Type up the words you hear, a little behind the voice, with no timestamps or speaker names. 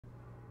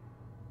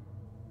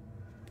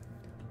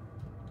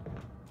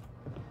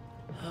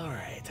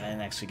Alright, I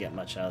didn't actually get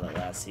much out of that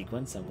last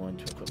sequence. I'm going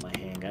to equip my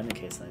handgun in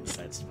case something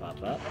decides to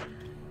pop up.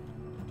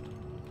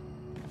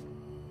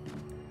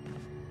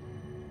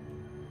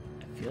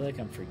 I feel like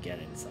I'm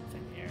forgetting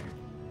something here.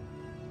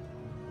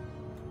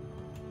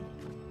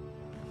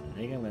 I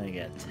think I'm gonna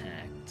get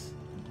attacked.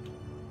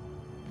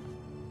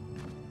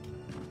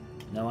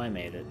 No, I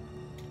made it.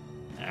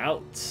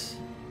 Out!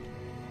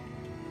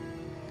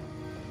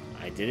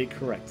 I did it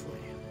correctly.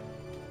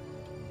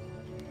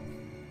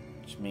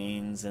 Which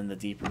means in the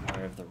deeper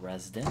part of the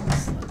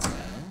residence, let's go.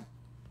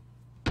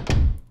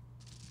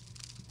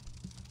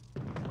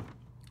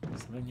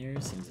 Something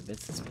here seems a bit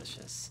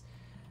suspicious.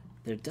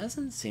 There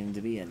doesn't seem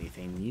to be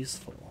anything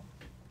useful.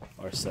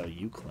 Or so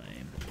you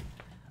claim.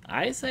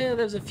 I say that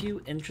there's a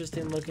few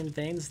interesting looking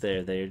things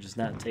there that you're just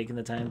not taking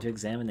the time to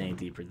examine any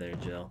deeper there,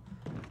 Jill.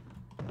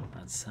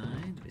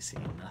 Outside, we see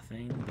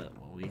nothing but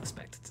what we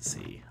expected to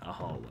see. A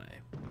hallway.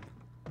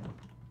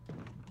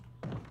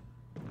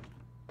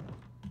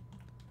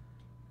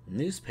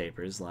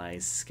 Newspapers lie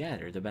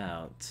scattered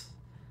about.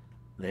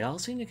 They all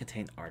seem to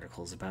contain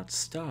articles about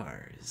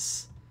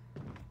stars.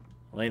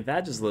 Well, ain't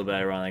that just a little bit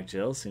ironic,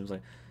 Jill? Seems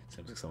like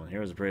someone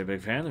here is a pretty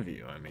big fan of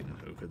you. I mean,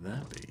 who could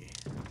that be?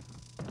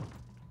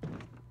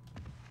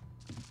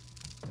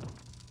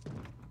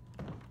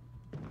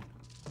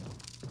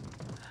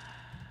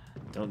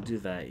 Don't do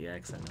that yet,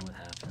 because I know what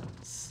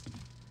happens.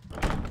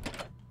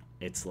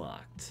 It's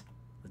locked.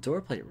 The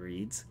door plate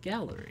reads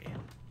gallery.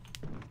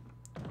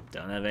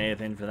 Don't have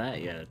anything for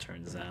that yet, it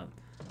turns out.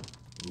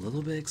 A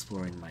little bit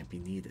exploring might be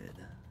needed.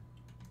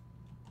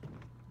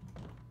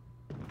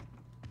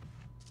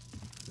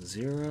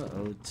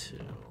 002.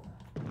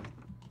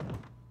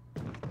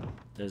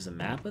 There's a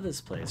map of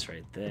this place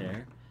right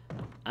there.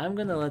 I'm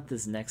gonna let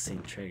this next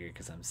scene trigger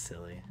because I'm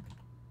silly.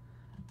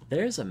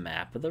 There's a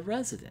map of the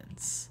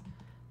residence.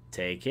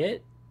 Take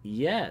it?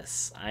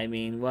 Yes. I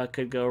mean, what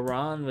could go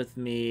wrong with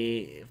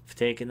me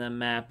taking a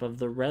map of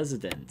the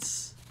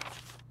residence?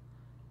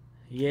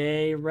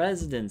 Yay,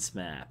 residence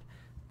map.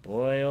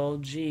 Boy, oh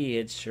gee,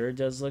 it sure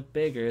does look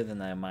bigger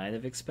than I might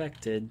have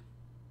expected.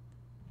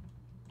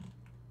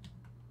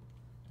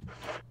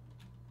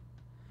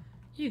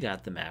 You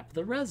got the map of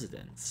the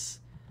residence.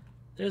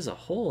 There's a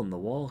hole in the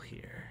wall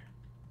here.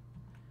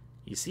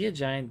 You see a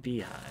giant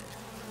beehive.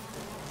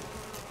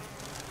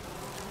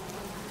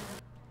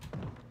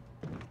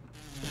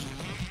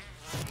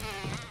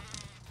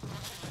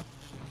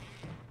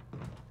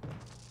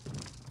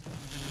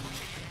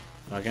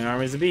 Fucking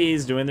armies of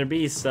bees doing their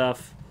bee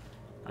stuff.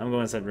 I'm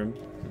going inside room.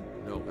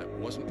 No, that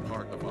wasn't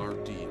part of our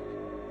deal.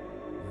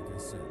 Like I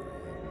said, I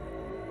have my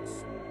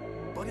orders.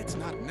 But it's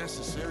not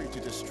necessary to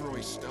destroy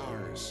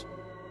stars.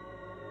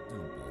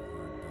 Don't be a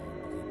hard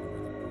dog to keep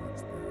under the porch,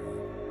 Barry.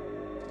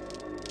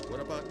 What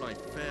about my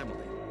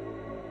family?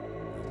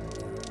 I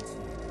can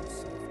guarantee their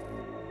safety.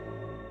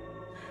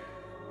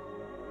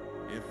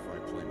 If I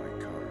play my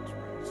cards right.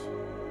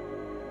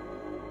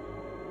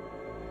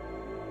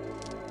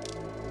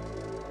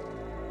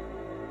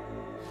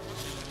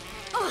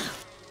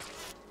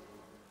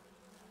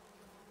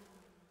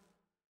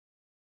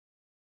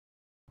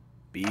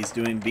 Bees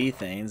doing bee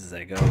things as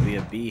I go be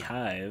a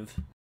beehive.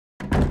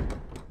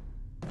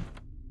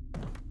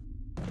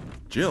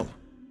 Jill.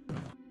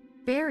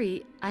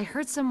 Barry, I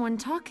heard someone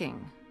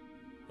talking.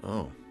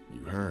 Oh,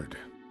 you heard.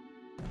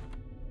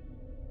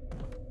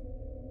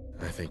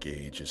 I think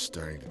age is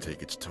starting to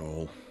take its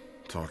toll.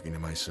 Talking to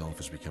myself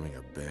is becoming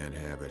a bad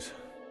habit.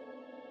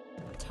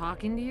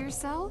 Talking to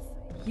yourself?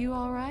 You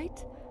all right?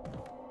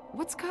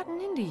 What's gotten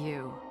into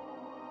you?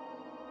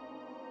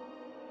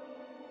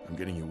 I'm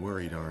getting you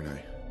worried, aren't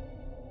I?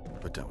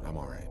 But don't, I'm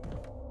alright.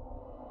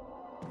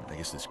 I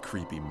guess this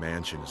creepy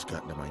mansion has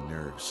gotten to my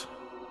nerves.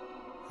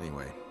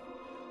 Anyway,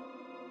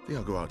 I think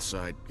I'll go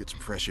outside, get some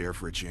fresh air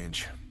for a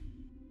change.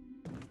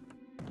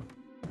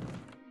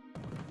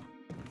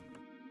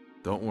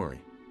 Don't worry,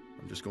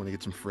 I'm just going to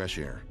get some fresh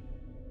air.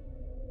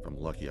 If I'm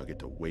lucky, I'll get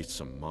to waste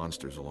some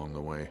monsters along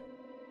the way.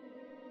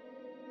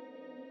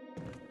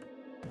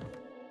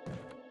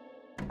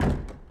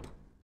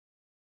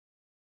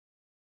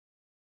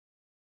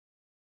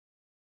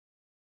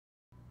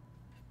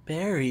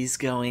 Barry's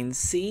going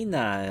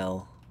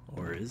senile.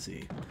 Or is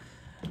he?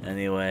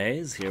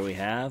 Anyways, here we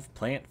have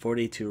Plant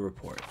 42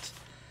 report.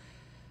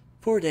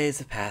 4 days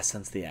have passed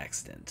since the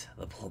accident.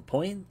 The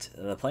plant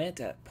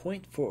at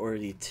Point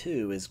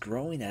 42 is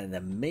growing at an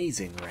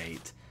amazing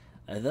rate.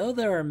 Although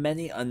there are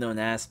many unknown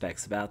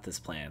aspects about this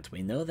plant,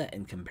 we know that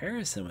in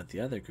comparison with the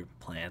other group of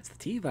plants, the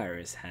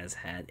T-virus has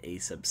had a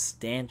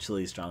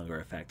substantially stronger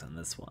effect on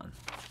this one.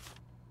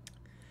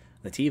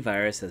 The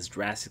T-virus has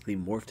drastically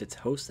morphed its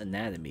host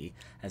anatomy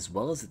as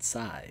well as its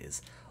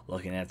size.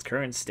 Looking at its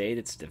current state,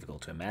 it's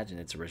difficult to imagine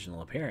its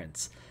original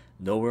appearance.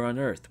 Nowhere on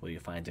Earth will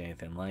you find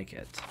anything like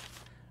it.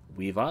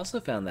 We've also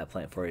found that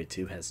Plant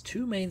 42 has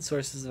two main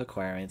sources of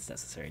acquiring its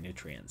necessary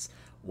nutrients.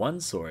 One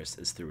source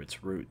is through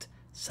its root.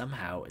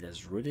 Somehow, it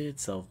has rooted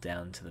itself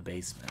down to the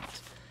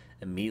basement.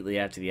 Immediately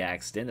after the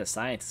accident, a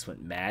scientist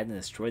went mad and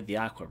destroyed the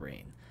Aqua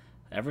brain.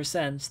 Ever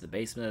since, the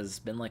basement has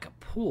been like a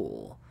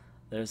pool.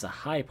 there's a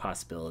high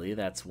possibility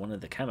that's one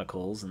of the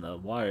chemicals in the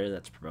water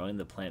that's promoting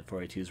the Plant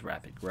 42's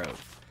rapid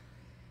growth.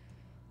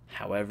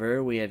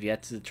 However, we have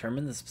yet to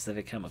determine the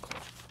specific chemical.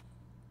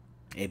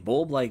 A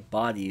bulb-like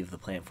body of the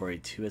Plant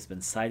 42 has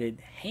been sighted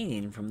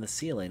hanging from the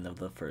ceiling of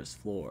the first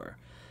floor.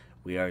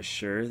 We are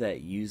sure that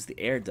it used the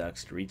air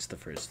ducts to reach the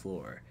first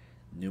floor.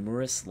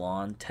 Numerous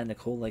long,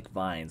 tentacle-like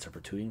vines are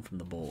protruding from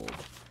the bulb.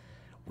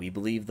 We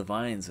believe the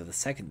vines are the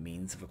second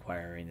means of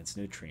acquiring its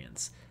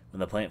nutrients. When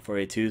the Plant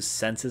 42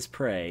 senses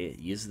prey, it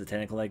uses the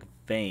tentacle-like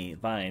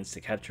vines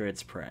to capture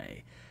its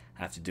prey.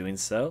 After doing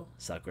so,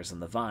 suckers on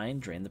the vine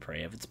drain the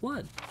prey of its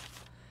blood.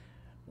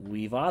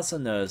 We've also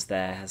noticed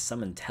that it has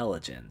some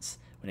intelligence.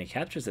 When it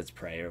captures its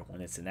prey, or when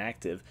it's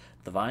inactive,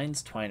 the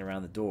vines twine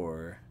around the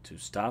door to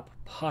stop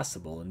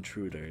possible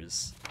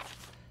intruders.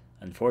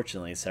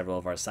 Unfortunately, several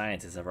of our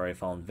scientists have already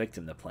fallen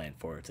victim to Plant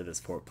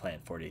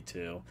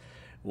 42.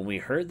 When we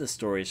heard the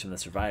stories from the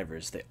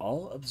survivors, they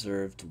all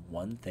observed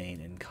one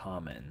thing in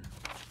common.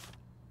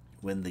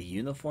 When the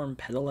uniform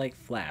petal-like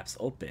flaps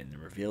open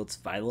and reveal its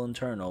vital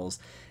internals,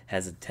 it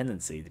has a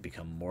tendency to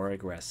become more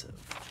aggressive.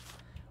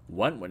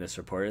 One witness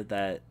reported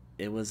that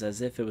it was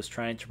as if it was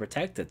trying to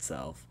protect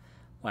itself.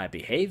 Why it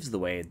behaves the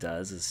way it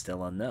does is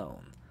still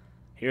unknown.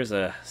 Here's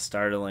a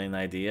startling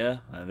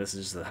idea. This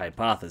is just a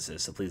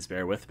hypothesis, so please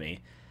bear with me.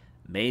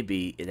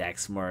 Maybe it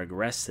acts more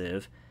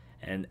aggressive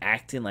and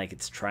acting like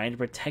it's trying to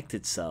protect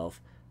itself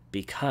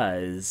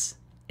because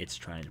it's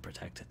trying to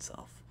protect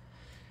itself.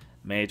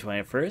 May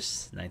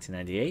 21st,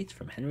 1998,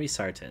 from Henry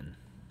Sarton.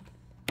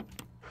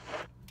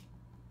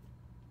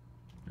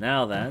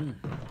 Now then,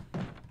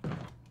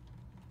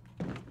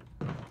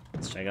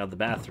 let's check out the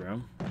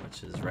bathroom,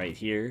 which is right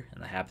here,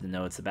 and I happen to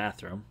know it's the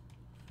bathroom.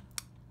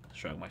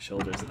 Shrug my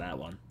shoulders at that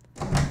one.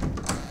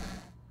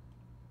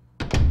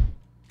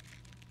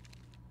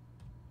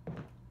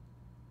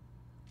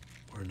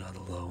 We're not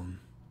alone.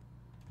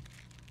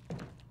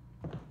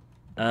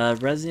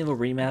 Resident Evil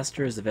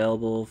Remaster is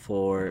available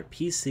for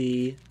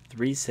PC,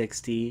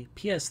 360,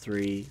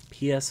 PS3,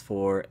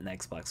 PS4, and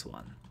Xbox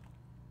One.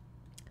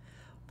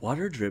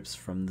 Water drips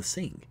from the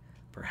sink.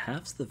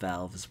 Perhaps the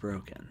valve is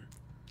broken.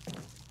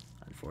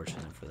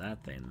 Unfortunate for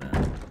that thing,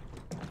 then.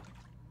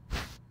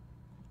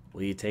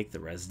 Will you take the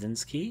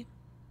residence key?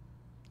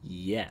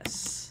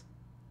 Yes.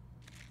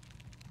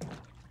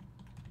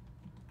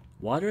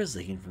 Water is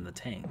leaking from the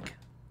tank.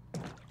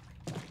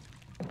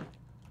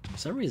 For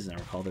some reason I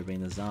recall there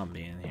being a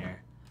zombie in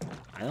here.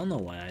 I don't know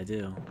why I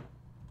do.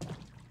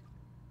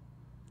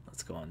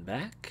 Let's go on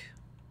back.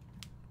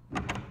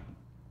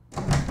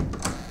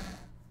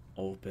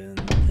 Open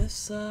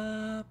this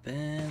up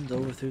and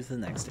over through to the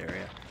next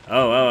area.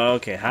 Oh,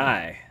 okay,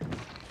 hi.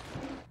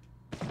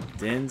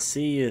 Didn't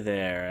see you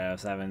there. I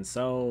was having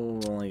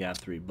only got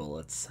 3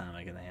 bullets. How am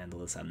I gonna handle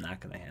this? I'm not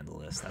gonna handle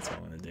this. That's what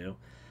I'm gonna do.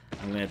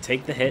 I'm gonna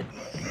take the hit.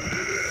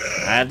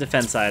 I have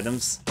defense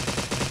items.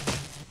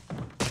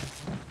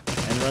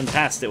 And run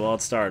past it while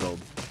it's startled.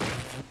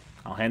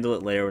 I'll handle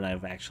it later when I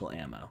have actual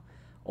ammo.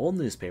 Old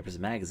newspapers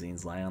and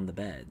magazines lie on the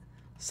bed.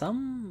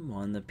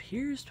 Someone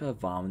appears to have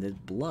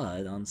vomited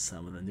blood on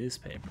some of the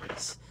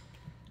newspapers.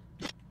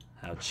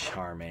 How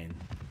charming.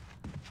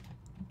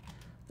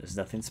 There's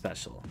nothing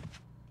special.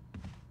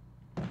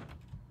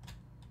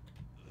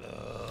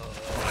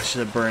 Oh, I should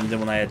have burned him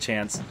when I had a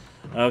chance.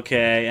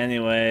 Okay,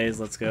 anyways,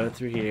 let's go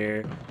through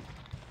here.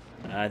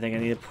 I think I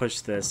need to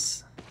push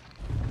this.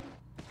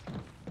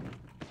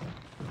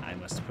 I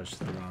must have pushed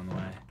it the wrong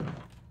way.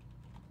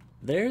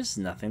 There's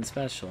nothing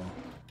special.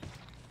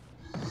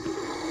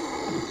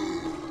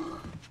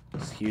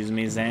 Excuse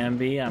me,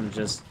 Zambi. I'm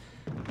just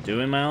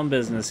doing my own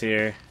business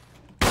here.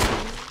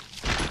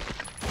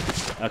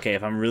 Okay,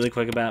 if I'm really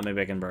quick about it,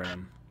 maybe I can burn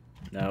him.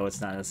 No,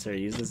 it's not necessary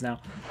to use this now.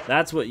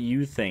 That's what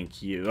you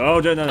think, you. Oh,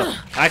 no.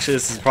 Actually,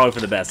 this is probably for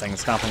the best. I can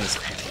stomp on his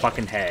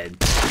fucking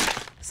head.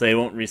 So they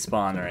won't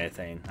respawn or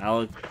anything.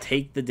 I'll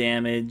take the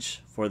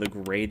damage for the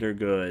greater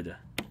good.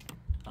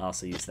 I'll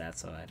also use that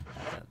so I have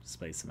that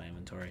space in my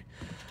inventory.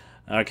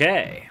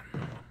 Okay.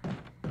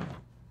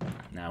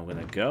 Now I'm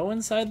gonna go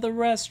inside the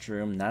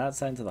restroom, not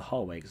outside into the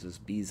hallway because there's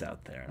bees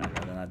out there and I'd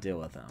rather not deal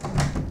with them.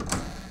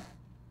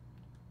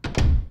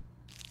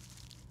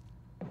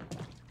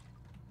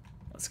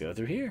 Let's go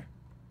through here.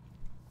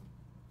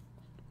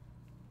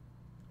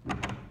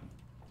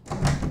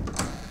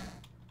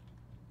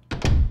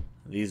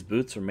 These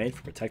boots were made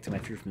for protecting my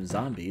feet from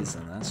zombies,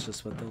 and that's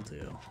just what they'll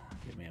do.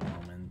 Give me a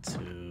moment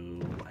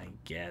to, I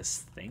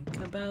guess, think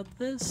about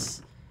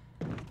this.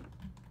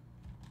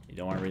 You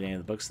don't want to read any of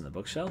the books in the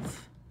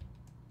bookshelf?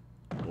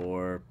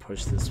 Or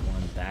push this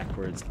one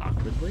backwards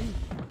awkwardly?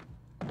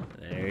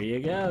 There you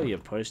go, you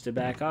pushed it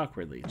back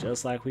awkwardly,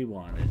 just like we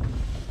wanted.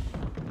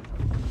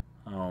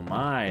 Oh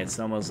my, it's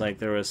almost like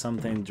there was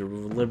something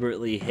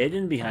deliberately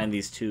hidden behind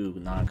these 2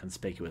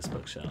 non-conspicuous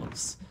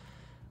bookshelves.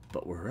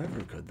 But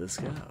wherever could this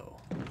go?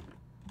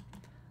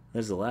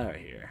 There's a ladder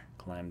here.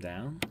 Climb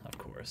down? Of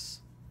course.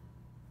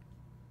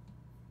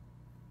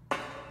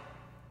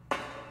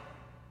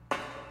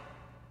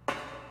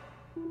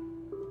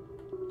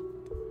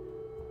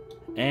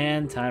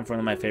 And time for one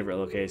of my favorite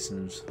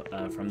locations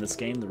from this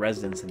game. The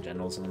Residence in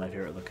general is one of my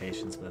favorite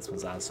locations, but this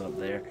one's also up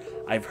there.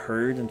 I've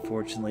heard,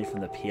 unfortunately,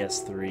 from the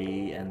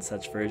PS3 and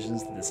such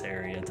versions that this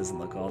area doesn't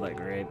look all that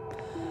great.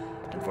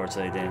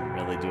 Unfortunately, they didn't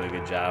really do a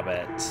good job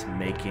at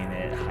making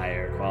it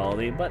higher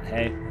quality, but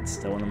hey, it's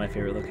still one of my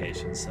favorite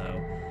locations,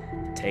 so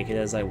take it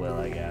as I will,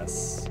 I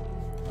guess.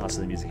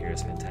 Also, the music here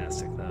is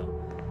fantastic, though.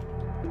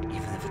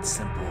 Even if it's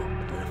simple,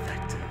 but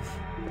effective.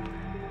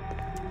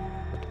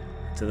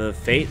 To the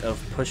fate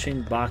of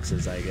pushing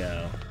boxes I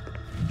go.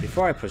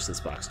 Before I push this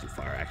box too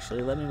far,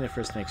 actually, let me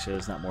first make sure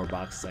there's not more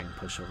boxes I can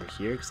push over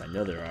here, because I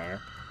know there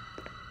are.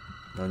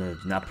 No, do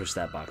not push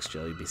that box,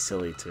 Jill. You'd be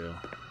silly to.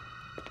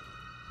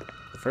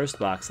 The first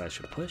box I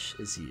should push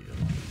is you.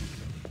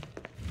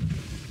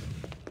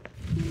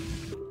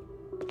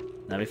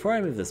 Now, before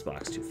I move this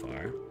box too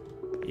far,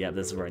 yeah,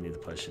 this is where I need to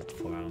push it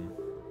from.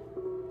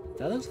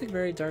 That looks like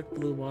very dark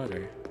blue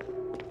water.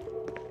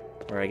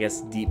 Or I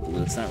guess deep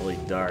blue. It's not really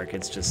dark,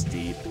 it's just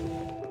deep.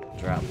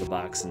 Drop the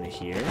box into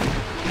here.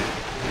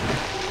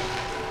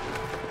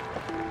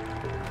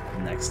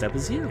 The next step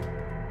is you.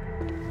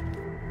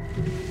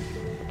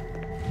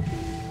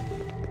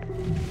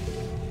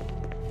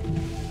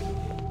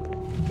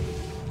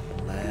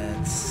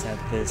 Let's set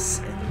this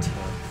into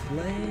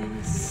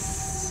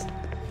place.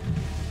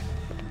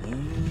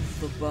 Move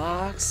the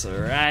box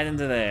right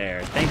into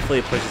there. Thankfully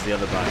it pushes the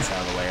other box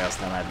out of the way, else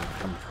that might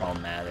become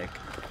problematic.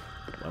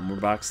 One more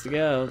box to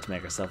go to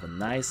make ourselves a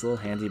nice little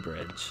handy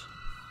bridge.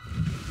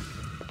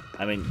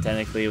 I mean,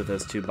 technically with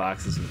those two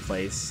boxes in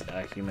place,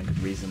 a human could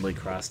reasonably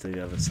cross to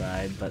the other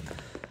side, but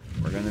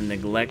we're going to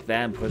neglect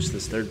that and push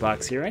this third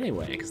box here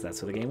anyway, because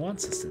that's what the game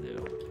wants us to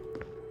do.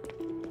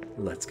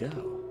 Let's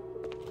go.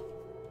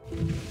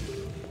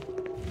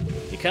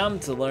 You come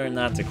to learn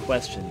not to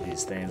question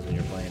these things when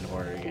you're playing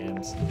horror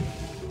games.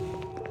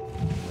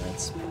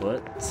 Let's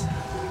put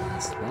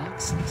this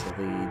box into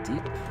the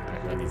deep.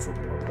 Actually, that needs a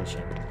little more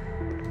pushing.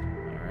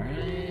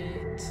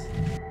 Alright.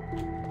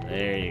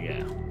 There you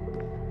go.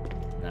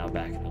 Now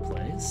back into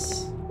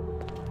place.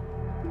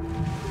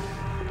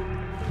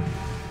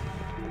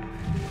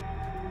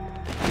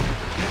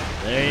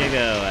 There you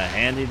go, a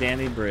handy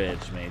dandy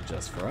bridge made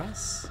just for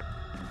us.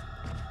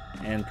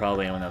 And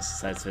probably anyone else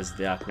decides to visit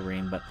the Aqua,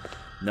 but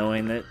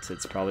knowing that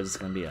it's probably just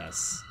going to be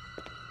us.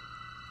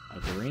 A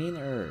green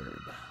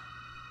herb.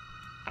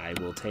 I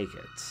will take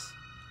it.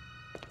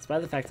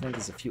 Despite the fact that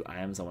there's a few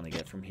items I want to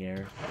get from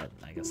here, but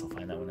I guess I'll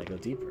find out when I go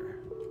deeper.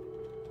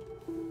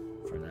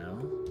 For now,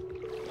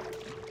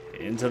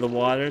 into the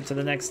water to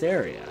the next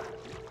area.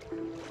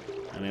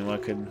 I mean,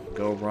 what could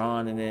go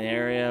wrong in an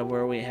area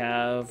where we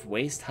have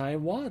waist-high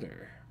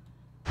water?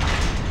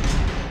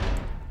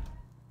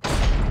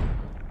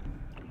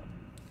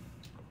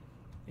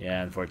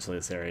 Yeah, unfortunately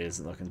this area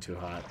isn't looking too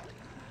hot.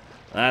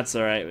 That's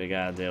alright, we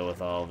gotta deal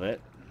with all of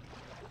it.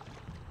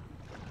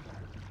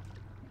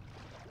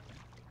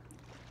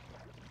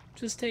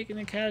 Just taking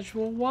a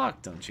casual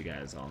walk, don't you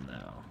guys all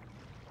know?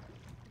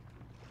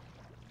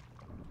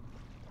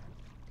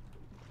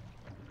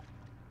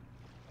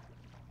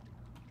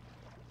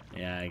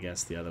 Yeah, I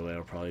guess the other way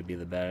will probably be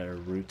the better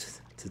route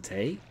to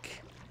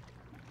take.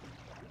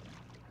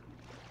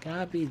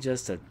 Gotta be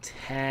just a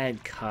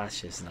tad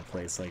cautious in a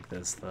place like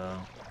this, though.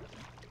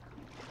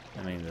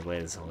 I mean, the way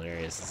this whole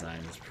area is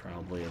designed is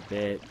probably a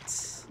bit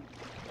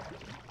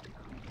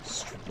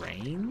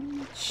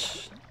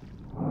strange.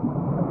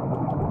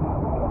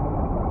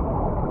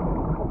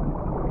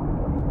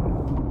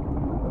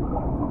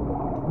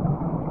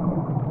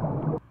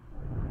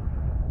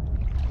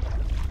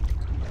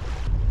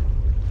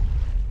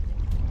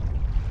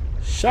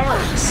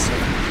 Sharks,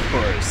 of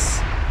course.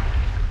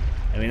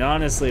 I mean,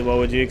 honestly, what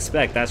would you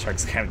expect? That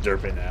shark's kind of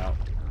derping out.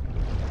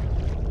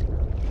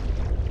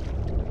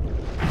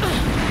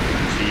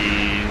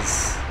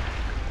 Jeez.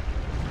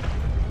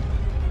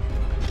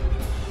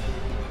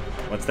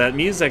 What's that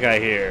music I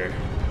hear?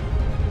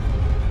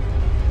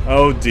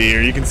 Oh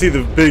dear, you can see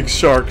the big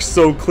shark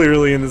so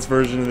clearly in this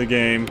version of the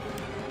game.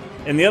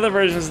 In the other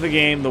versions of the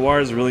game, the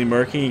water is really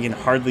murky, you can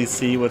hardly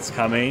see what's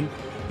coming.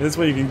 And this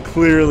one you can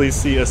clearly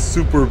see a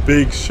super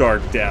big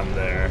shark down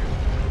there.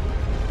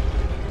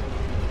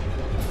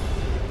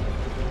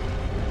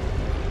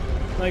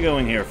 I go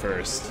in here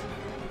first.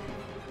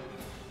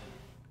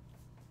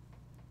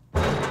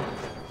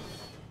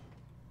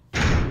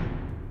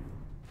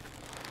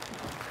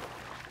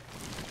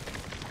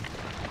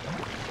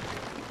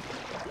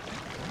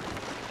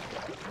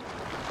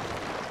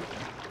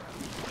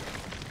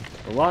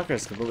 The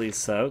locker's completely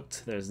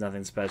soaked. There's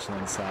nothing special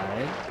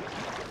inside.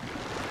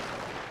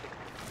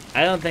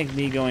 I don't think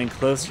me going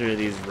closer to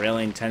these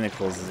railing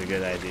tentacles is a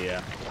good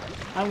idea.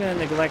 I'm gonna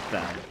neglect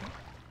them.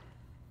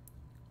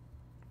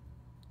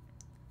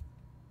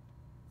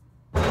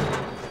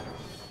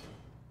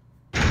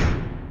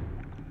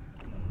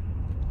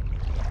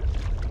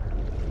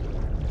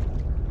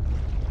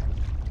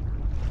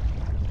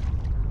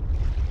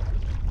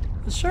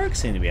 The sharks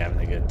seem to be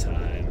having a good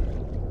time.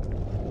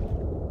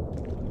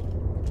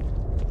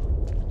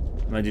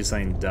 I'm gonna do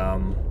something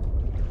dumb.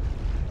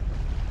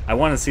 I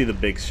want to see the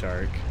big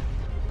shark.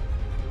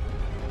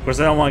 Of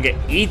course, I don't want to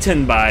get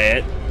eaten by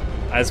it.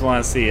 I just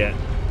want to see it.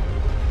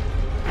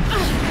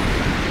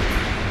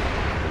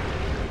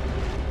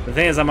 The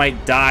thing is, I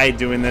might die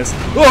doing this.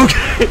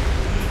 Okay!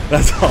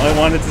 That's all I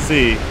wanted to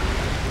see.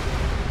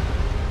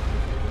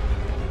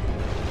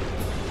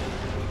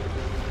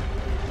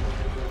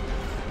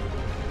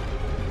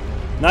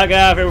 Not get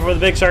out of here before the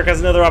big shark has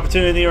another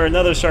opportunity, or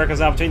another shark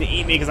has an opportunity to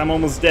eat me because I'm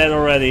almost dead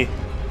already.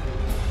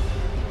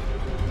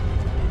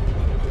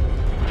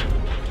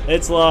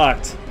 It's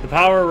locked. The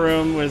power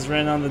room was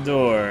written on the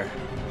door.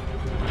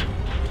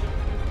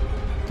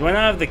 Do I not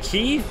have the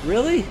key?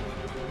 Really?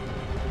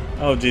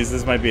 Oh geez,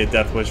 this might be a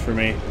death wish for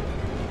me.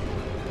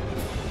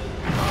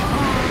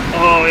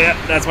 Oh yeah,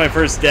 that's my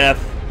first death.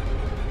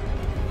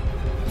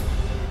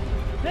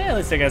 Hey, at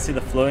least I got to see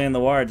the floating in the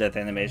water death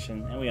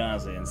animation. And we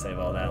honestly didn't save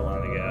all that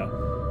long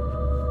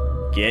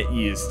ago. Get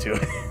used to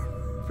it.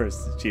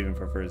 First achievement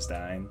for first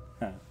dying.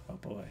 Huh. Oh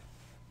boy.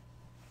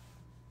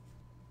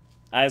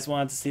 I just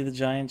wanted to see the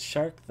giant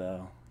shark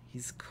though.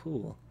 He's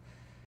cool.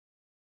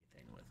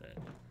 With it.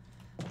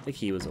 The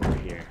key was over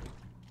here.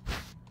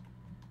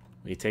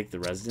 Will you take the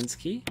residence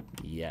key?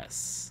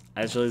 Yes.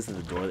 I just realized that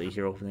the door that you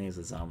hear opening is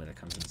a zombie that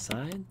comes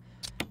inside.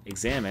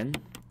 Examine.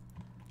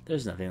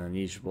 There's nothing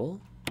unusual.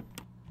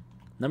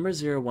 Number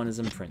 01 is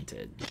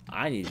imprinted.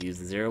 I need to use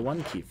the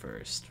 01 key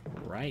first.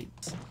 Right.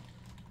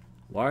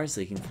 Water is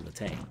leaking from the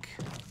tank.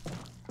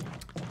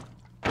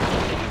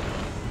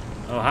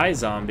 Oh, hi,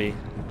 zombie.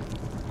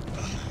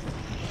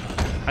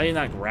 How do you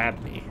not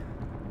grab me?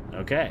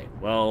 Okay,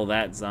 well,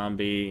 that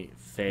zombie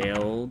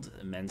failed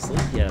immensely.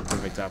 He had a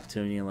perfect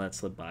opportunity and let it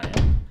slip by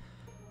him.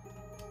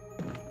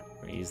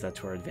 We're gonna use that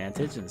to our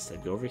advantage and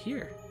instead go over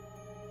here.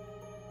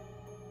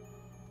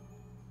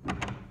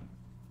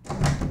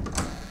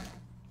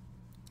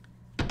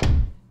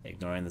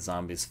 Ignoring the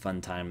zombie's fun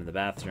time in the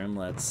bathroom,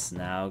 let's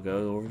now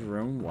go over to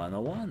room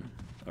 101,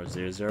 or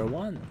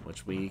 001,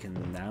 which we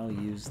can now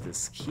use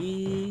this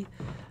key,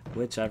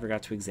 which I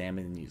forgot to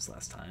examine and use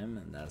last time,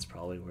 and that's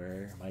probably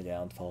where my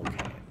downfall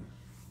came.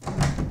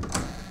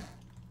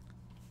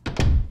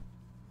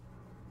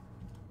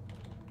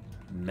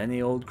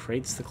 Many old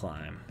crates to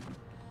climb.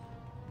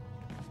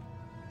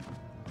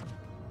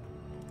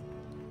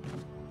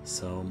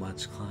 So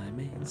much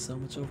climbing, so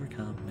much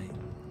overcoming.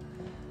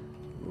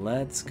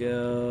 Let's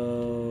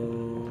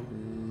go.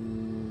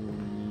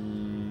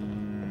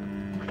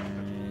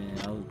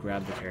 I'll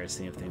grab the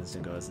kerosene if things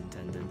didn't go as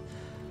intended.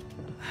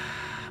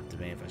 I'm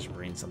debating if I should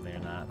bring something or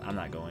not. I'm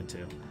not going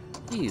to.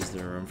 Use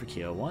the room for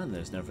key 01.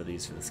 There's no further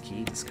use for this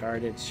key.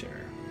 Discard it, sure.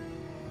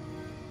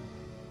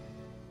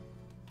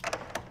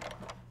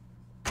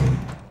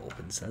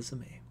 Open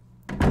sesame.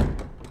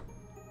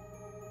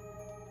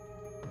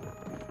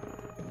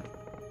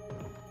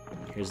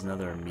 Here's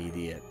another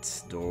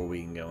immediate door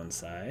we can go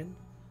inside.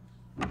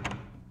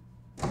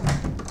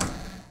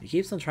 He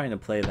keeps on trying to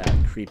play that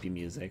creepy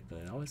music, but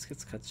it always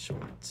gets cut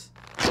short.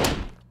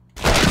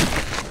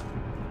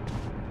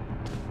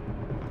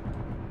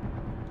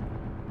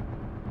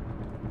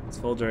 Let's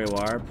full dirty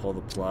water, pull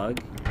the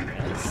plug.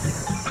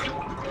 Yes.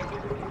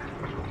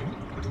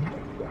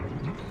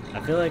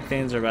 I feel like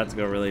things are about to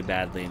go really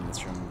badly in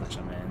this room which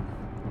I'm in.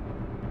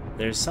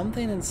 There's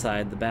something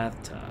inside the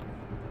bathtub.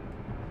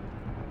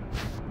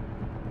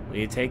 Will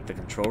you take the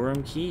control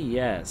room key?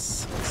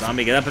 Yes. Will the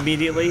zombie get up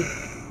immediately?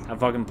 Have a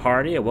fucking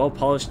party? A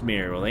well-polished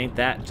mirror. Well, ain't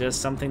that just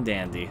something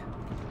dandy?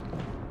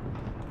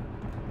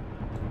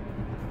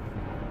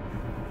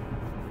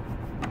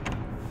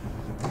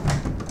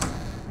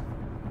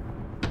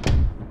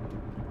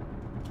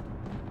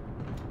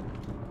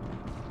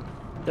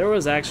 There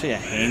was actually a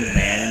hanged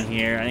man in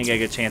here. I didn't get a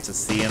good chance to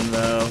see him,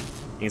 though.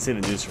 You can see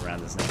the noose around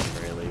his neck at the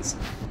very least.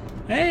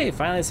 Hey,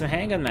 finally some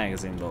handgun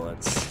magazine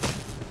bullets.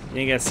 You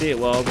didn't get to see it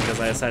well because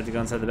I decided to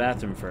go inside the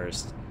bathroom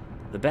first.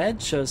 The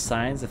bed shows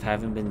signs of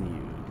having been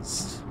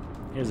used.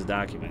 Here's a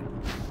document.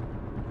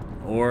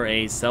 Or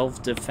a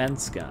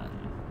self-defense gun.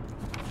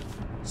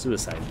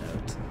 Suicide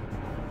note.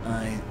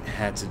 I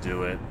had to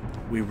do it.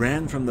 We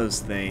ran from those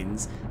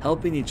things,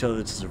 helping each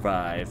other to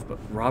survive, but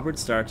Robert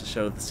started to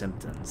show the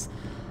symptoms.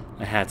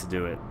 I had to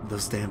do it.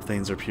 Those damn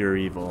things are pure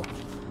evil.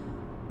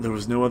 There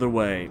was no other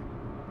way.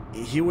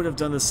 He would have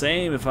done the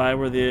same if it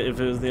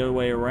was the other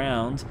way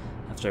around.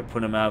 After I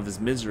put him out of his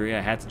misery,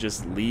 I had to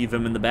just leave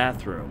him in the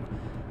bathroom.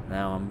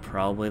 Now I'm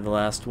probably the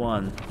last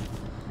one.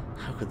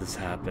 How could this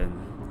happen?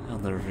 I'll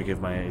never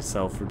forgive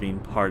myself for being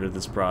part of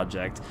this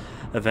project.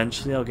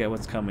 Eventually I'll get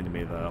what's coming to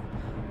me, though.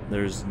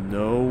 There's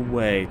no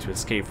way to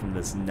escape from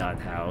this nut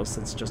house.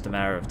 It's just a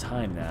matter of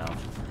time now.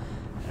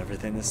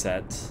 Everything is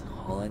set.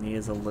 All I need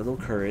is a little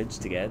courage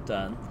to get it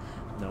done.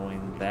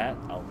 Knowing that,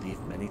 I'll leave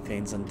many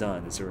things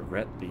undone is a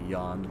regret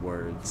beyond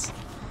words.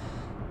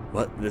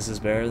 But this is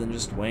better than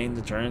just waiting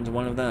to turn into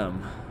one of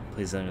them.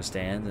 Please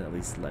understand and at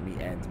least let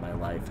me end my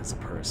life as a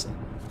person.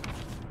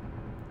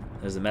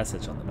 There's a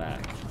message on the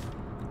back.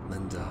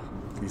 Linda,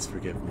 please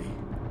forgive me.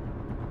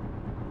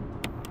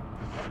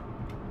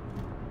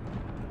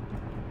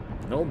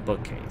 An old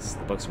bookcase.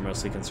 The books are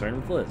mostly concerned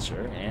with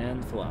literature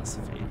and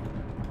philosophy.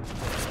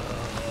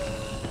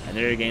 I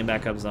know you're getting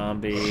back up,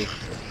 zombie.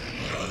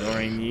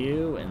 Ignoring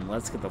you, and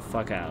let's get the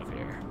fuck out of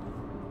here.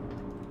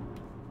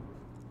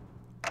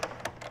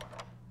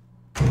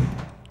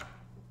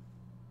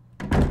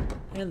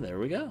 And there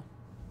we go.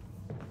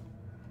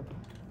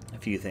 A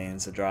few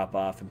things to drop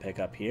off and pick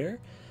up here.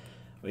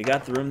 We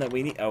got the room that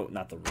we need. Oh,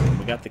 not the room.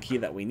 We got the key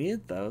that we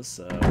needed, though,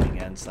 so we can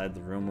get inside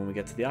the room when we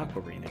get to the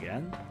Aqua Arena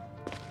again.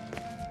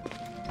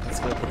 Let's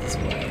go this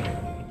way.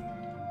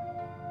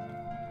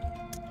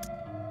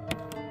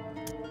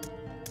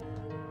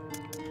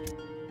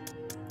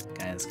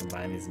 Okay, let's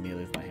combine these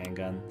immediately with my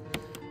handgun.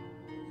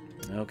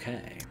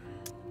 Okay.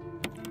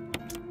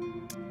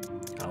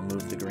 I'll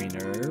move the green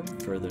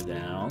herb further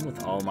down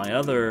with all my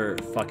other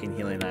fucking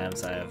healing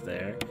items I have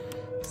there.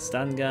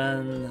 Stun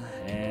gun,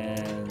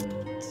 and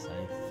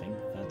I think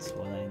that's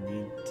what I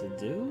need to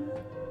do.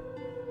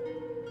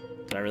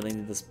 Do I really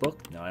need this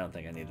book? No, I don't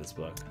think I need this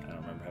book. I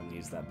don't remember having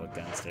used that book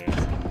downstairs.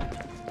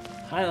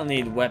 I don't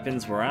need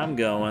weapons where I'm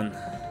going.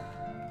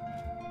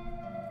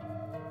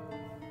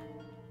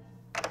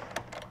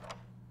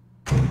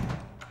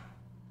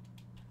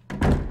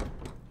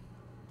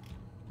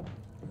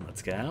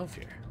 Let's get out of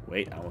here.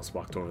 Wait, I almost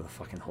walked over the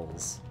fucking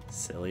holes.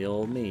 Silly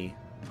old me.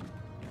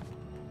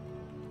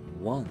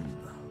 1,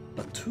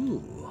 a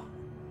 2,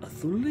 a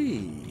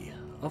 3,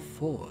 a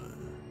 4.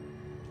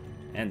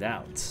 And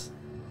out.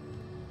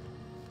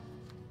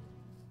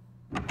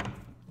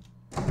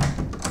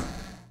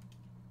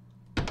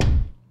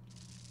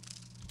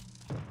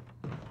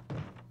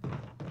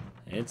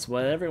 It's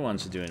what everyone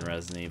should do in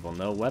Resident Evil.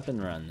 No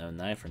weapon run, no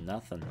knife or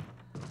nothing.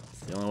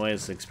 It's the only way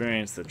to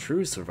experience the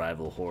true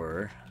survival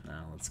horror.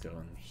 Now let's go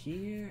in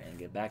here and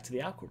get back to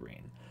the Aqua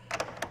Arena.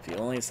 The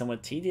only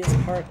somewhat tedious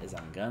part is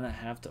I'm gonna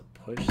have to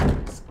push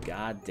those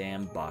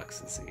goddamn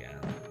boxes again.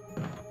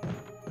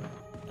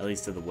 At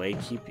least to the way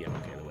keep. Yeah,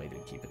 okay, the way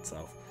did keep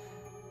itself.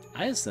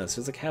 I just noticed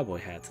there's a cowboy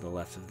hat to the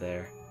left of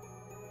there.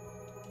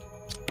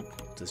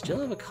 Does Jill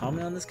have a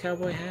comment on this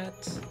cowboy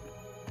hat?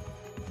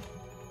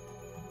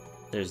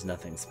 There's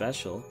nothing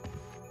special.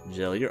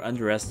 Jill, you're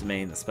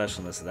underestimating the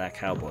specialness of that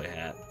cowboy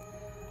hat.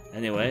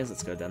 Anyways,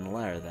 let's go down the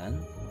ladder then.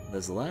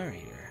 There's a ladder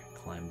here.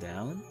 Climb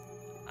down?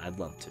 I'd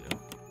love to.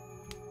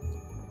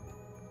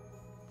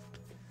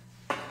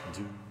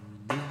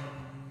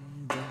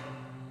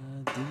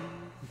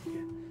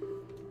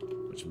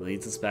 Which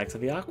leads us back to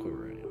the Aqua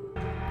Room.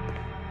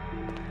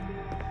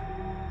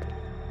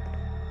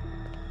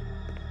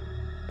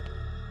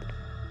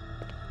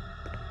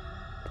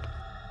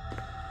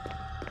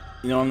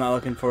 You know what I'm not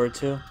looking forward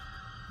to?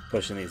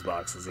 Pushing these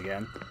boxes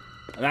again.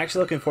 I'm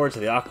actually looking forward to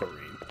the Aqua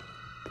Room.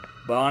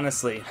 But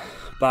honestly,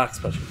 box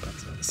pushing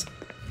buttons.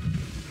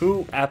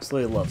 Who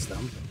absolutely loves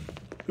them?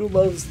 Who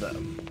loathes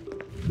them?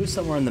 Who's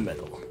somewhere in the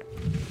middle?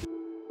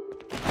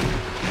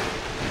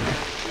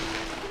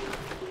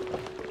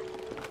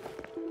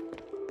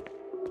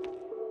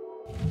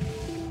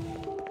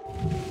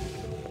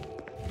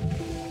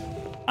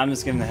 I'm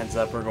just giving the heads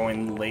up, we're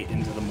going late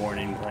into the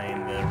morning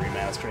playing the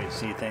Remaster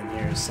HD thing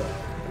here, so...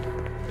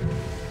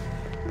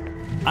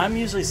 I'm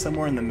usually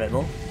somewhere in the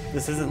middle.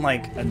 This isn't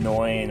like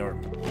annoying or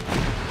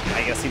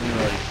I guess even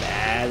really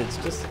bad, it's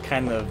just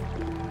kind of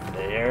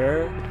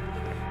there.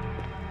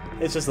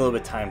 It's just a little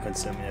bit time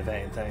consuming if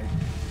anything.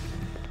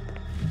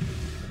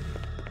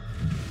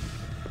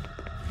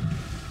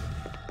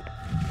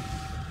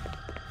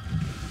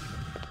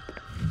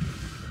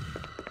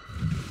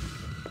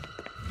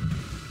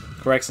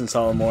 Correction,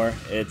 Solomore.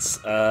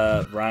 It's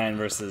Ryan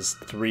versus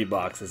 3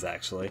 boxes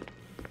actually.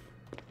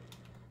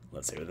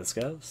 Let's see where this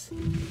goes.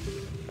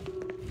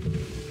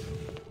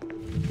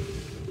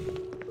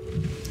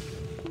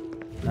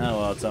 Oh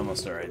well, it's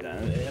almost already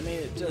done. I mean,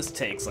 it just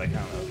takes like, I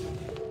don't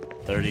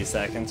know, 30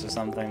 seconds or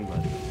something,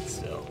 but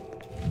still.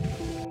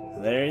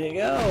 There you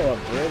go,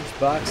 a bridge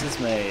box is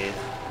made.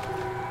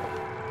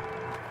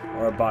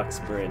 Or a box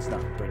bridge,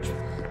 not a bridge.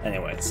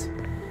 Anyways.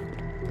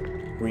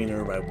 Green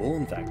herb I will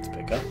in fact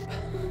pick up.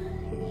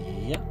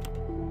 Yep.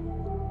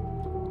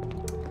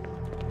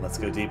 Let's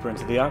go deeper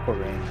into the Aqua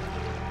Arena.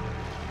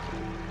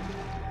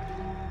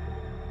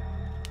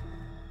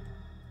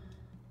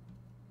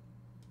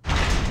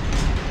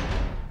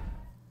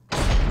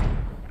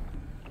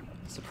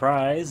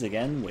 Surprise,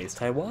 again,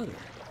 waist-high water.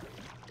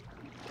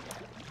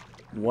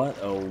 What,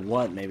 oh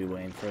what may be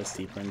waiting for us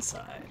deeper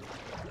inside?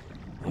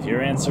 If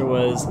your answer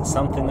was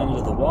something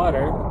under the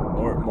water,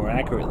 or more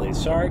accurately,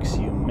 sharks,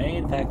 you may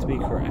in fact be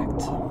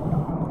correct.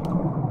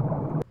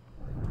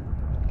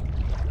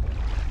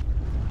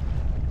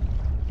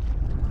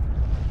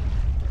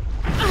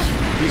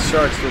 These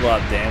sharks do a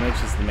lot of damage,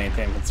 is the main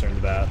thing I'm concerned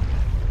about.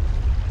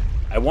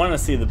 I want to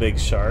see the big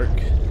shark.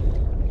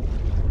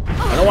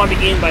 I don't want to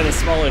be eaten by the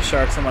smaller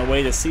sharks on my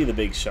way to see the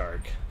big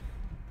shark.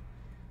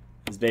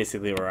 Is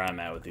basically where I'm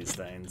at with these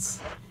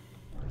things.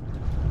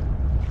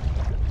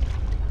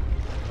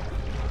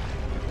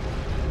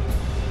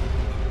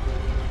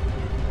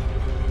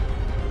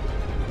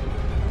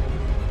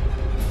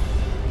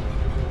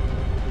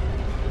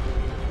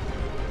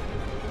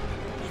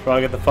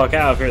 Probably get the fuck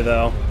out of here,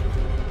 though.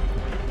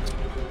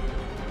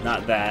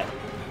 Not that.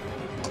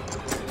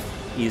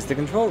 Use the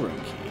control room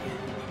key.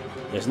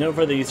 There's no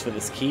further use for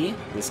this key.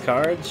 This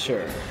card?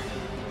 Sure.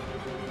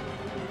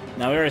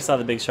 Now, we already saw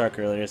the big shark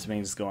earlier, so we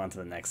can just go on to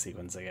the next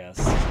sequence, I guess.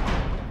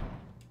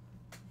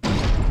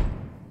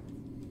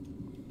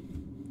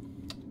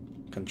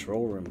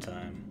 Control room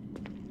time.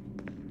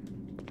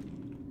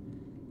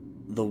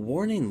 The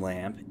warning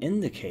lamp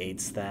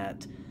indicates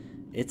that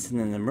it's in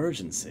an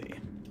emergency.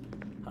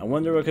 I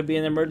wonder what could be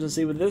an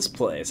emergency with this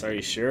place. Are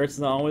you sure it's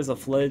not always a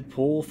flooded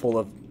pool full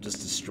of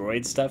just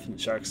destroyed stuff and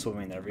sharks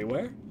swimming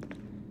everywhere?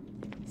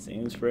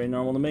 Seems pretty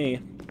normal to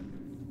me.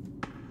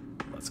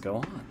 Let's go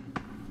on.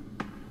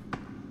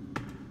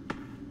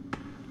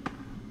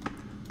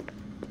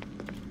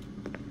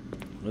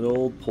 Little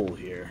old pool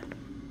here.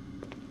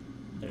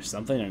 There's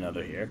something or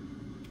another here.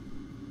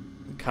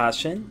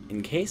 Caution,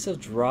 in case of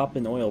drop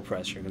in oil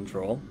pressure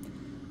control,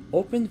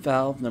 open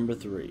valve number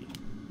 3.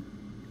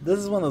 This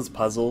is one of those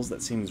puzzles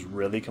that seems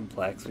really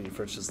complex when you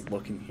first just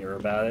look and hear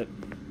about it.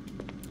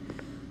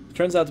 It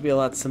turns out to be a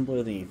lot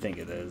simpler than you think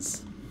it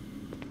is.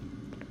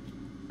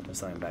 There's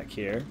something back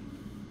here.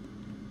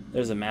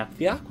 There's a map of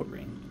the Aqua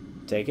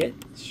ring. Take it?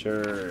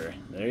 Sure.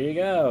 There you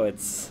go.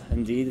 It's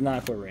indeed an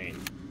Aqua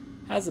ring.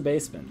 Has a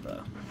basement,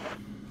 though.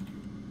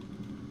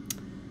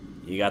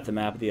 You got the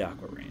map of the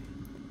Aqua ring.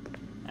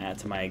 Add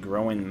to my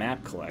growing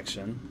map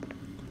collection.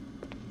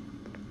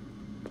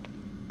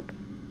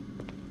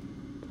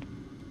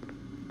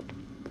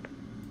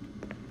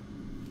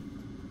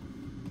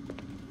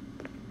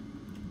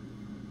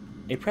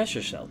 A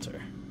pressure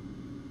shelter.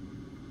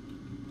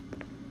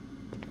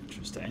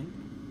 Interesting.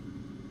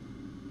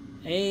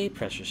 A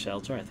pressure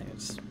shelter. I think I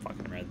just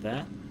fucking read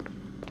that.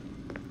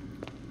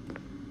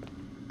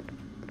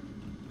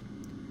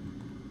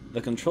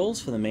 The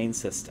controls for the main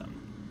system.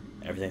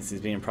 Everything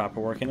seems to be in proper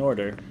working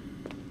order.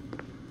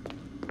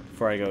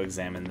 Before I go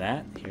examine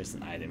that, here's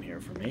an item here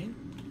for me.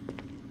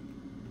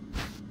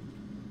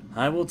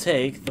 I will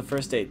take the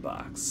first aid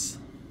box.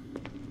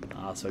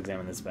 I'll also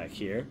examine this back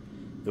here.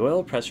 The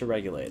oil pressure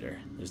regulator.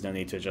 There's no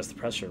need to adjust the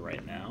pressure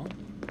right now.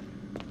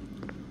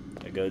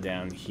 I go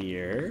down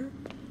here.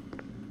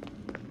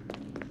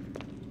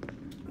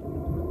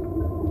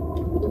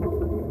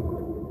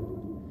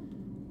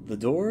 The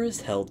door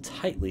is held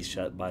tightly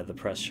shut by the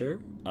pressure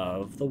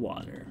of the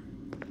water.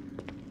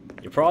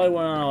 You probably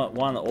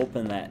want to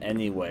open that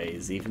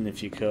anyways, even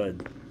if you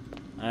could.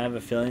 I have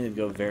a feeling it'd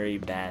go very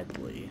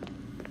badly.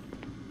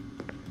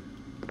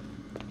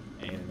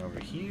 Anything over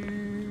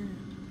here?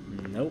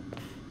 Nope.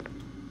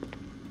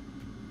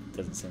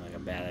 Doesn't seem like a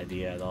bad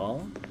idea at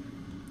all.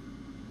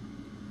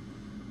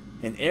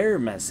 An error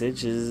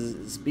message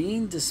is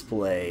being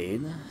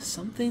displayed.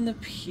 Something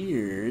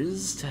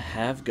appears to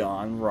have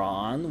gone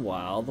wrong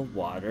while the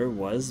water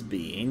was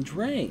being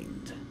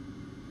drained.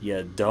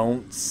 You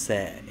don't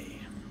say.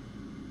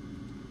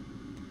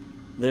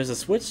 There's a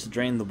switch to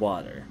drain the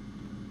water.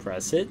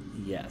 Press it?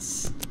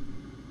 Yes.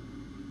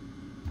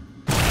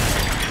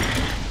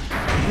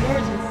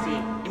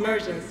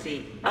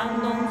 Emergency.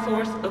 Unknown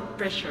source of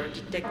pressure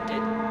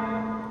detected.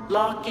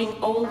 Locking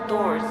all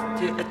doors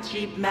to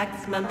achieve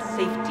maximum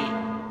safety.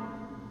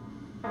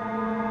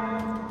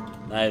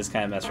 I just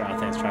kind of mess around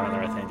with things, trying to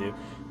find the right thing to do.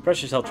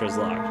 Pressure shelter is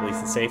locked. Release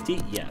the safety?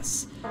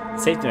 Yes. The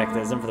safety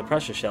mechanism for the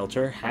pressure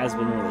shelter has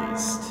been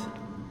released.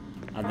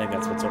 I think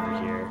that's what's over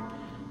here.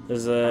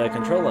 There's a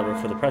control lever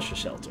for the pressure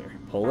shelter.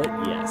 Pull it?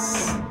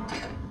 Yes.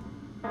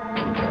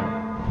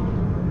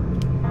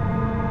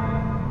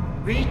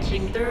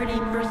 Reaching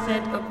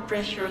 30% of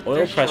pressure Oil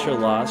threshold. pressure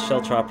lost.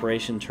 Shelter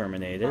operation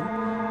terminated.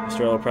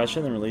 Restore oil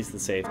pressure, then release the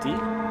safety.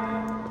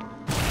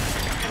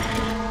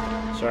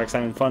 Shark's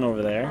having fun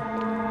over there.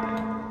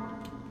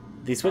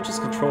 These switches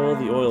control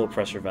the oil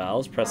pressure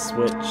valves. Press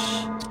switch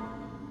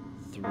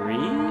 3.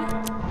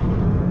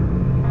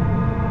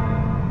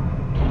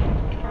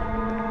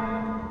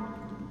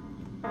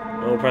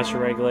 Oil pressure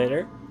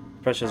regulator.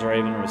 Pressures are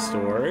even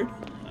restored.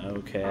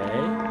 Okay.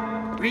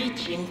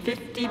 Reaching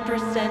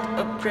 50%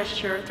 of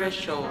pressure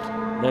threshold.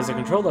 There's a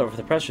control lever for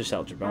the pressure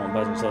shelter.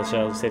 Button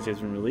until the safety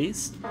has been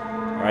released.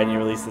 Alright, and you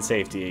release the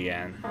safety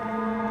again.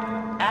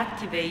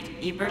 Activate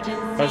emergency.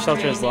 Pressure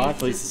shelter is training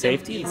locked. Release the system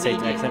safety. The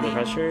safety next time the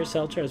immediately. pressure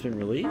shelter has been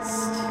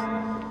released.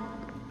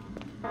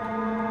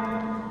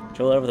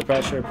 Control lever for the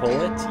pressure. Pull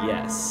it.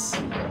 Yes.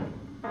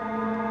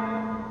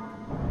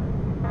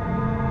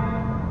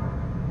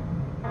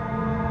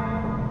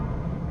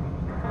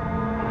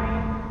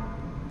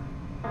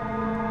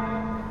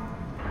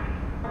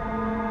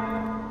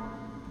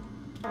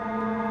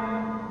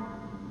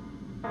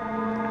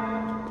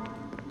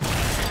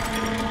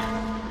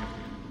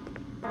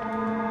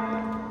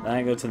 Then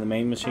I go to the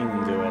main machine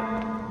and do it.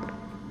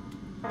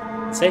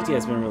 The safety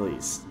has been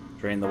released.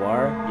 Drain the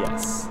water?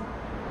 Yes.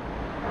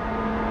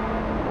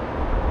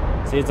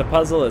 See, it's a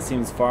puzzle that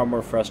seems far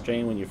more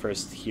frustrating when you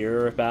first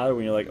hear about it,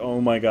 when you're like,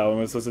 oh my god, what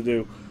am I supposed to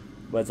do?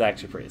 But it's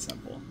actually pretty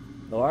simple.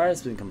 The water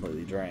has been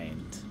completely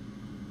drained.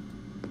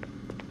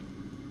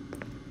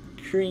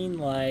 Green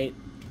light.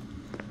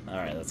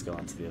 Alright, let's go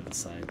on to the other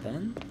side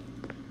then.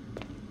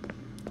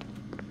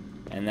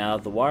 And now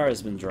that the water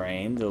has been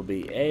drained, it'll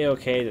be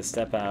a-okay to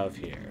step out of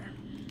here.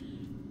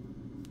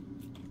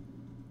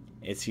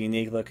 It's a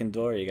unique looking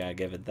door, you gotta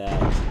give it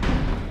that.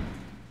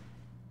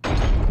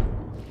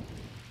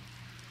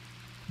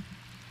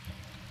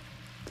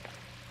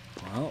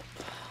 Well,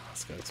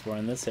 let's go explore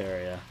in this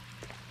area.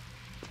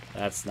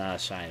 That's not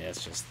shiny,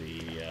 that's just the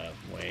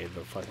way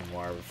the fucking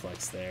water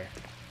reflects there.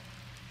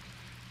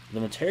 The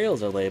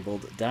materials are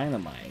labeled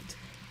dynamite.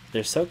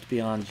 They're soaked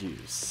beyond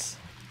use.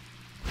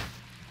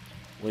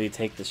 Will you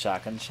take the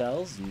shotgun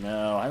shells?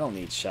 No, I don't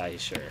need shy,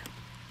 sure.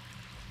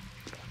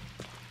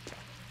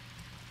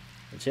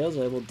 Materials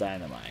are labeled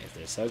dynamite.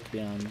 They're soaked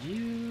beyond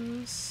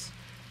use.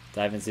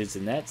 Diving suits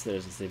and nets. There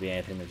doesn't seem to be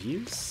anything of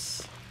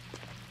use.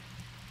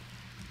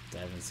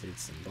 Diving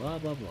suits and blah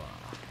blah blah.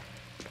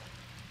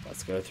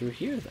 Let's go through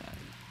here then.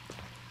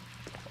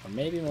 Or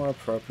maybe more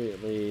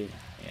appropriately,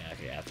 yeah,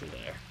 okay, after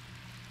there.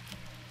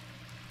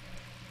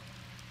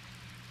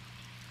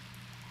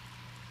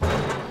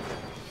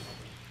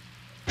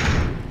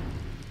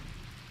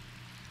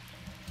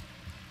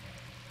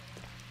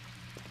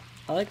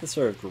 I like the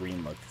sort of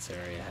green look this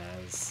area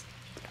has.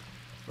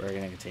 We're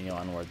going to continue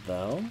onward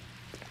though.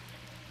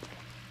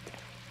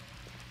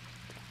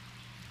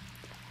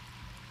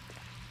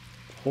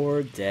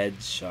 Poor dead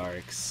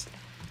sharks.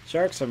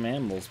 Sharks are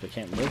mammals but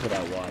can't live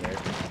without water.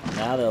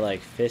 Now they're like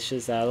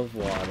fishes out of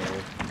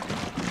water.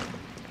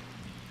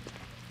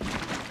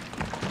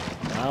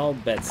 Oh,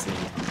 Betsy.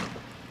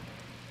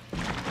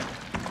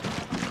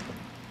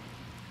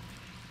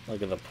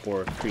 Look at the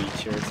poor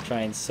creature. It's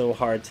trying so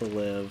hard to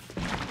live.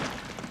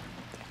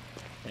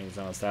 Things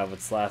almost out of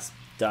its last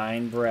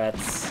dying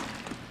breaths.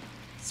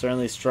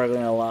 Certainly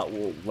struggling a lot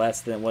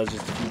less than it was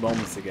just a few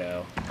moments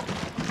ago.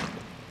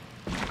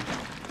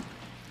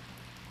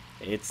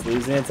 It's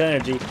losing its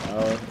energy.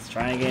 Oh, it's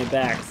trying to get it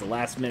back. It's the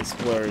last minute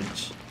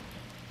splurge.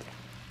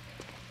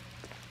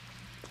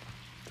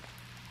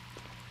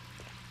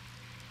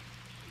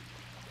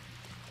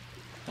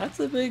 That's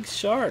a big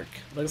shark.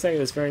 Looks like it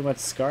was very much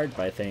scarred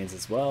by things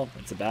as well.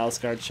 It's a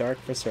battle-scarred shark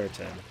for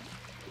certain.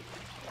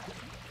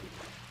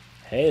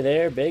 Hey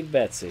there, Big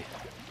Betsy.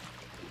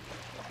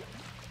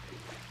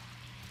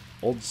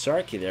 Old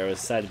Sharky there was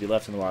decided to be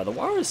left in the water. The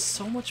water is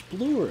so much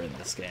bluer in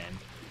this game.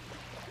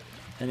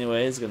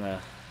 Anyways,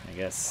 gonna, I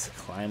guess,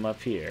 climb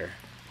up here.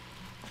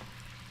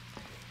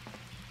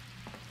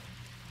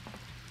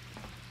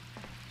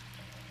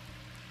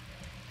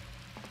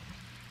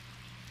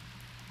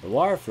 The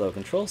water flow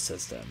control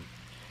system.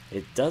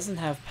 It doesn't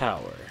have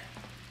power.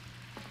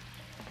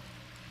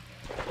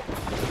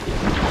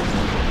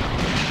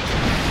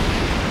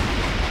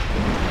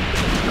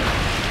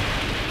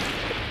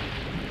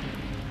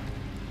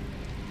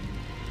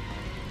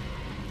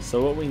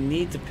 So what we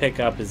need to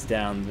pick up is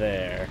down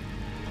there.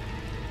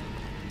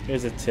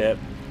 Here's a tip.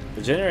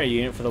 The generator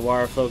unit for the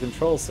water flow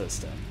control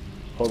system.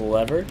 Pull the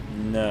lever?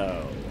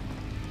 No.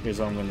 Here's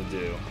what I'm going to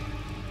do.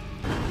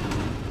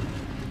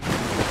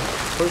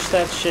 Push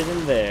that shit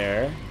in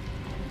there.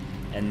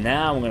 And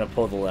now I'm going to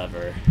pull the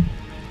lever.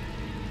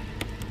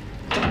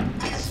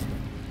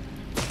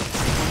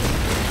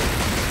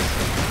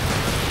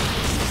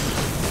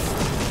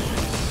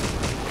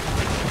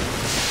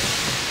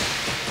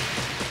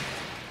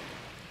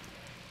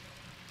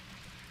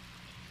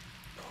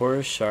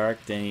 Poor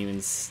shark didn't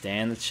even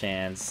stand a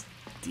chance.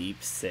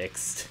 Deep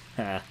sixed.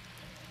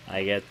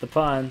 I get the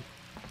pun.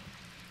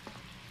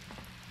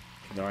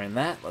 Ignoring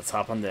that, let's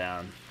hop on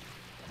down.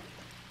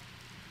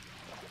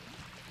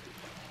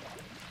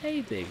 Hey,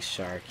 big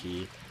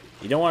sharky.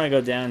 You don't want to go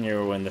down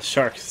here when the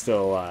shark's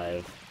still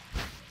alive.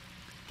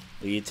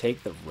 Will you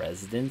take the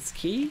residence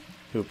key?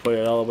 Who put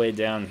it all the way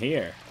down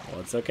here?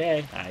 Well, it's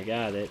okay. I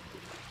got it.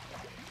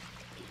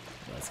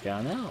 Let's go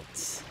on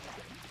out.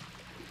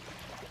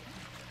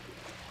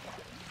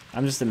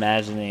 I'm just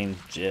imagining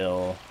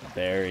Jill,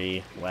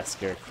 Barry,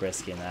 Wesker,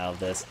 Chris getting out of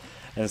this,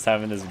 and just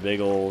having this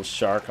big old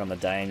shark on the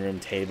dining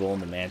room table in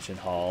the mansion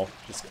hall,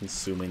 just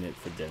consuming it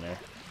for dinner.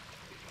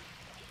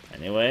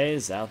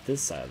 Anyways, out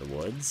this side of the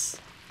woods.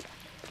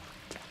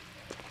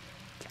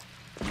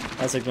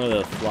 Let's ignore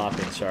the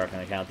flopping shark on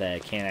account that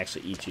it can't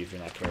actually eat you if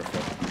you're not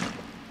careful.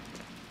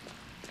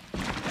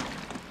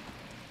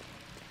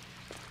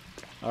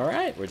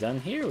 Alright, we're done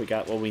here. We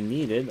got what we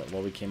needed,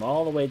 what we came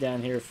all the way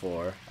down here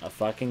for. A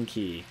fucking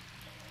key.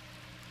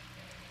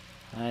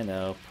 I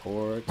know,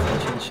 poor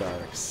twitching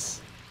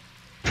sharks.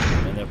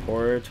 And their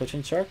poor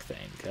twitching shark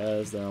thing,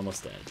 because they're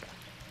almost dead.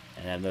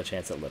 And have no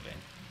chance at living.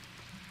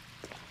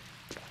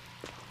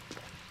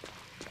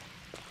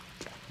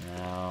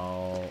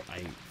 Now,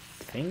 I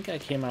think I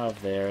came out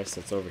of there,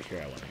 so it's over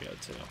here I want to go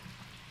to.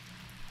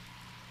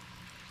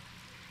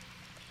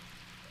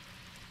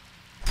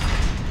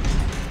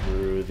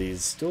 Through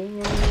these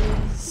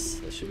doors.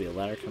 There should be a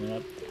ladder coming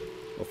up.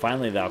 Well,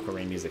 finally the Aqua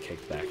music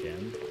kicked back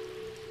in.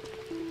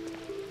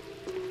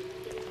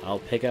 I'll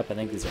pick up, I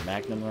think these are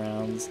magnum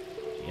rounds.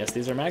 Yes,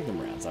 these are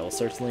magnum rounds. I will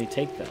certainly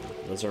take them.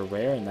 Those are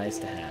rare and nice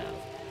to have.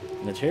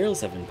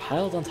 Materials have been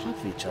piled on top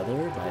of each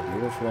other by the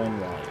overflowing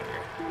wire.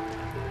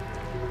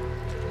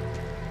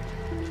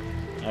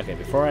 Okay,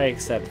 before I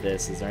accept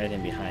this, is there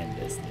anything behind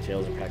this? The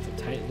materials are packed up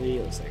tightly.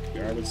 It looks like a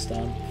garbage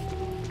dump.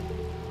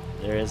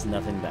 There is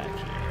nothing back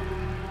here.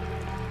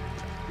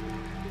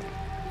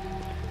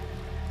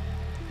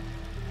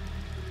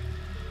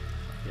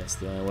 Guess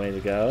the only way to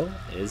go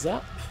is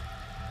up.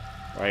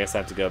 Or I guess I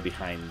have to go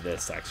behind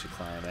this to actually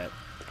climb it.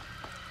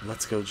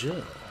 Let's go,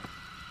 Jill.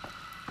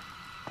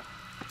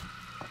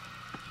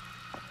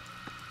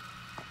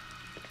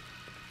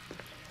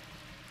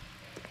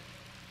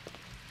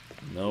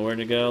 Nowhere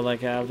to go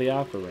like out of the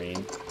Aqua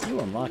Ring. You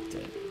unlocked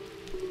it.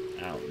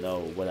 I don't know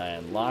what I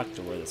unlocked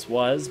or where this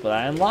was, but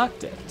I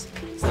unlocked it.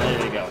 So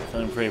there you go. I'm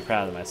feeling pretty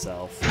proud of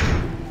myself.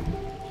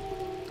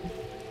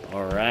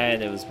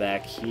 Alright, it was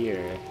back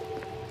here.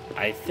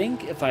 I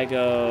think if I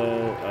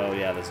go... Oh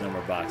yeah, there's no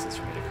more boxes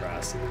for me to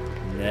cross.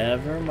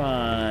 Never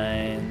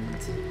mind.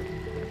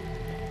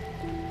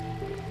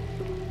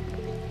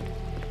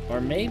 Or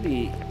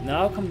maybe... No,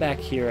 I'll come back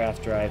here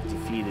after I've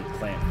defeated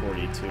Plant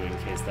 42 in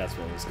case that's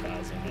what was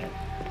causing it.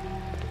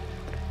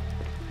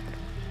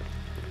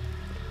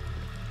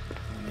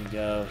 Let me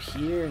go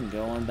here and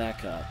go on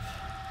back up.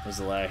 There's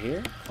a ladder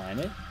here. Climb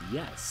it.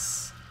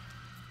 Yes.